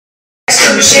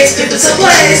shakes, pimpin' some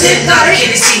plays. If not, I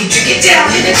can't see, drink it down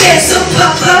in the can. So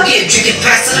pop, get drinking,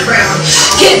 pass it around.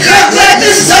 Get crunk like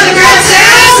this is underground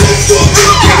sound. So fucked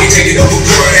up, can't take it over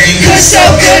brain. Cause so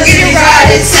good, get it right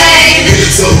insane.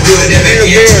 So good, never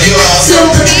get to y'all. So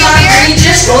put the line green,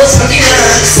 just roll smoking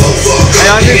up. So fucked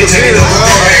up, can't take it over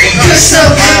brain. Cause so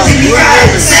good, get it right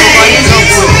insane.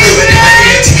 So good, never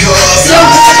get to y'all. So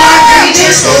put the line green,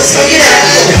 just roll smoking up.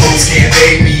 The hoes can't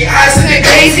fade me, eyes in the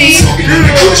Crazy, smoking in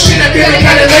the bush, and I'm feeling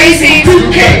kinda lazy.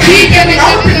 Can't keep me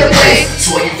up in the place.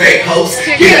 So you fake hoes,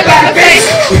 Get up out the face.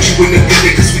 put you in the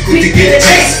building cause we quick to get a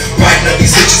taste. Riding up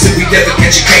these bitches if we never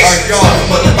catch a case. Fuck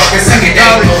motherfuckers, I get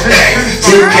down all day.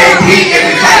 2KB and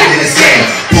we hiding in this game.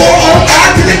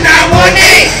 405 to the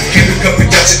 918. Keep it up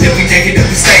production, then we taking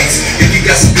up the states. If you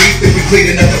got some beef, then we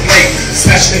cleaning up the plate.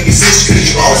 Smashing up your sis, cause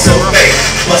you also fake.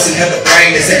 Busting hella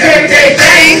brain, it's an everyday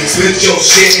thing. Split your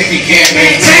shit if you can't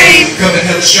maintain. Coming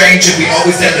hella strange if we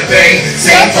always have the bang.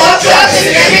 Same fucked up, it's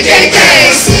an everyday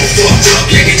thing. So fucked up,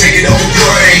 can't take it over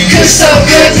brain. Cause so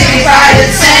good, get it right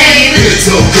insane. It's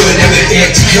so good, never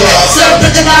empty cup. So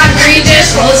put the line green,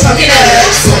 just roll smoking up.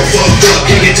 So fucked up,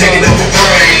 can't take it over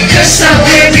brain. Cause so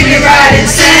good, get it right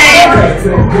insane.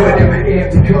 So good, never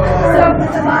empty cup. So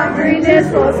put the line green,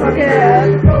 just roll smoking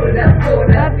up.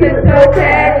 It's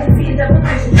okay.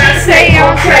 Stay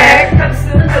on track. I'm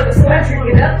still in trouble, so I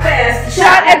drink it up fast.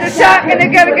 Shot after shot, gonna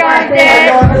go gone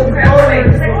dead.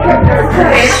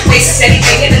 They steady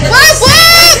taking in the What?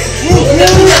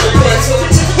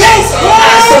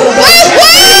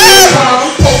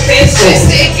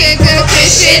 Twisted, get good,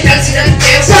 fish shit.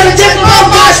 Gonna dip on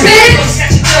my spin.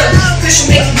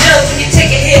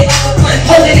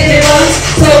 Hold it in it once.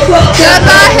 Got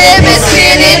my head been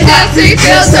spinning. Got 3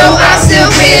 pills, so I'm still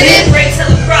winning.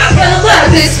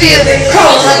 This feeling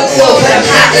cold on the floor, but I'm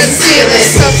hot and ceiling.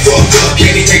 So fucked up,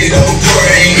 can't take it over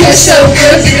brain. Cause so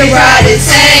good, get it right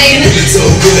insane. It's so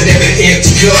good, never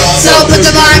empty cup. So put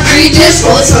the lime green, just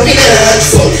roll smoking up.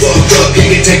 So fucked up,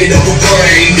 can't take it over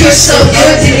brain. Cause so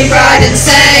good, get it right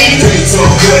insane. It's so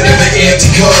good, never empty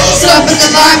cup. So put the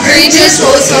lime green, just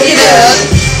roll smoking up.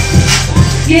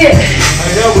 Yeah.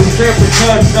 That was different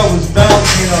touch, that was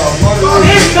bouncing Oh,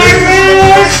 here's my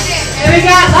room. And we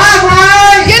got live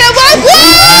wire. Get it, what?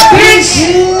 Bitch.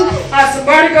 Some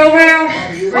more to go around.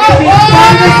 We're going to be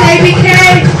sponsored with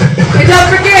ABK. And don't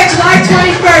forget, July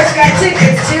 21st, got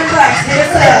tickets, $10. Hit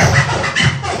us up.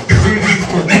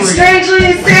 And Strangely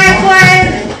and Sad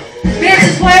playing.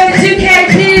 Vince is playing.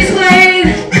 2KP's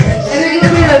playing. And they're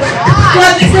going to be a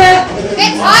club stuff.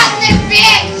 It's hot in this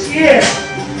bitch. Yeah.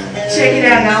 Check it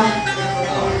out now.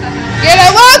 Get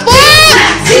it, what?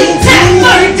 Tick-tock,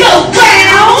 let it go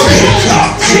round.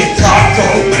 Tick-tock,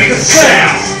 don't make a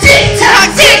sound.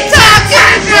 Tick-tock, tick-tock,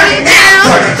 time's running down.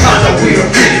 By the time that we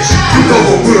are finished, you know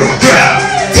what we're about.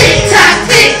 Tick-tock,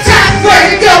 tick-tock,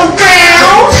 let it go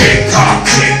round. Tick-tock,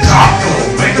 tick-tock,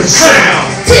 don't make a sound.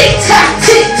 Tick-tock,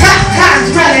 tick-tock,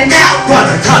 time's running out. By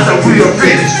the time that we are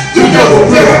finished, you know what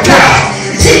we're about.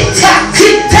 Tick-tock,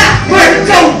 tick-tock, let it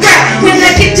go round. When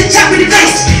I get to top of the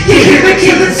face, you hear a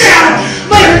killing sound.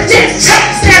 Murder, death,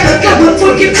 chops, never going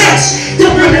for your flesh.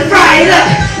 Don't wanna fry it up,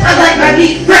 I like my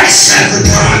meat fresh. As the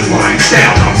time winds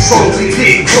down, I'm slowly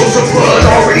getting closer. Blood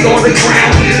already on the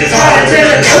ground, and it's hard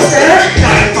to toaster.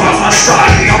 Knife on my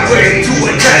side, I'm ready to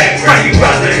attack. Right you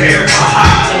out the hair,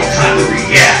 haha, no time to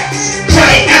react.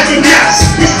 Quiet as a mouse,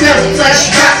 this belly flesh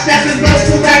drops. Snapping both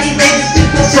the wacky ladies,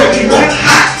 people circular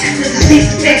hot. This is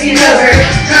beast taking over,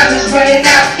 time is running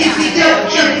out. If we don't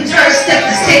kill him first, step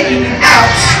is taking him out.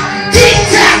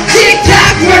 Tick-tock,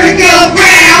 tick-tock, murder go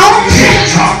round.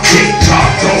 Tick-tock, tick-tock,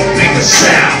 don't make a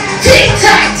sound.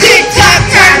 Tick-tock, tick-tock,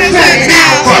 time is running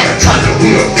out. By the time that we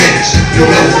are finished, you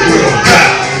know what we're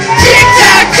about.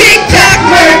 Tick-tock, tick-tock,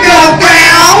 murder go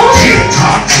round.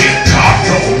 Tick-tock, tick-tock,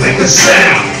 don't make a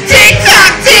sound.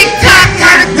 Tick-tock, tick-tock,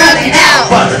 time is running out.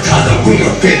 By the time that we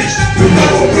are finished, you know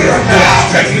what we're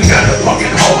about. Have you got a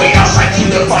fucking hallway outside to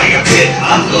the fire pit?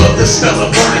 I love the smell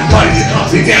of burning bodies, it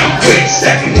comes me down quick.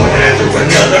 Stacking one after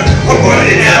another, I'm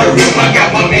running out of room. I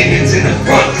got my minions in the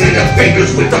front, clean the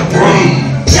fingers with the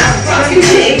broom. Jump fucking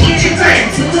pig, get your friend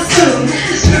to the spoon.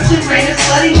 The scripture rain is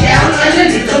flooding down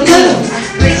underneath the moon.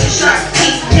 Raise your sharp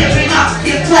teeth, tearing off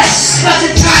your flesh. By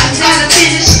the time gotta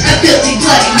finish a filthy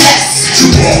bloody mess. To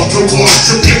all the ones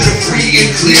who get you free and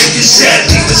clear, you're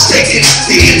sadly mistaken,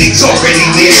 the ending's already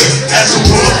near. As the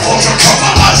world falls apart,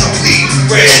 my eyes are bleeding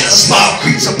red. A smile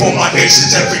creeps up on my face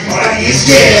as everybody is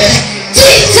dead.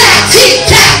 Tick-tock,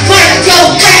 tick-tock, murder go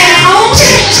round.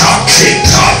 Tick-tock,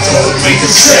 tick-tock, don't make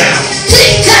a sound.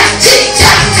 Tick-tock,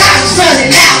 tick-tock, time's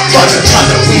running out. By the time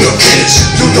that we are finished,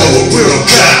 you know what we're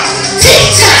about.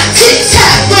 Tick-tock,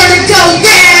 tick-tock, murder go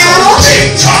round.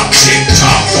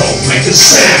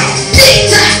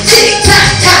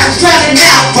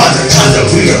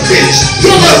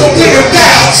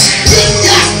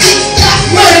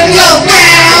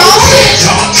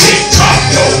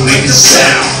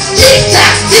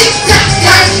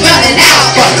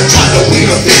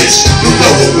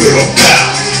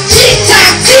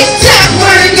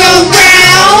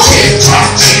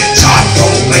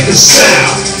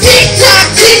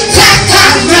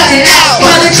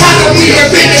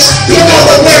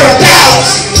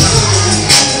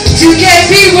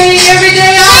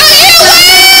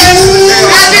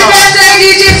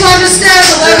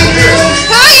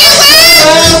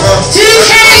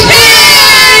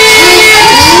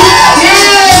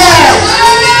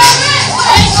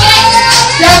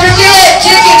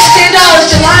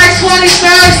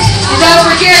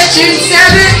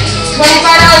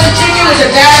 a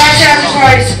badass after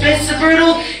party. Spits the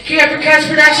brutal. Camper Cuts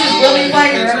Productions. Willie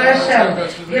White. And I'm going to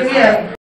show. Give me up.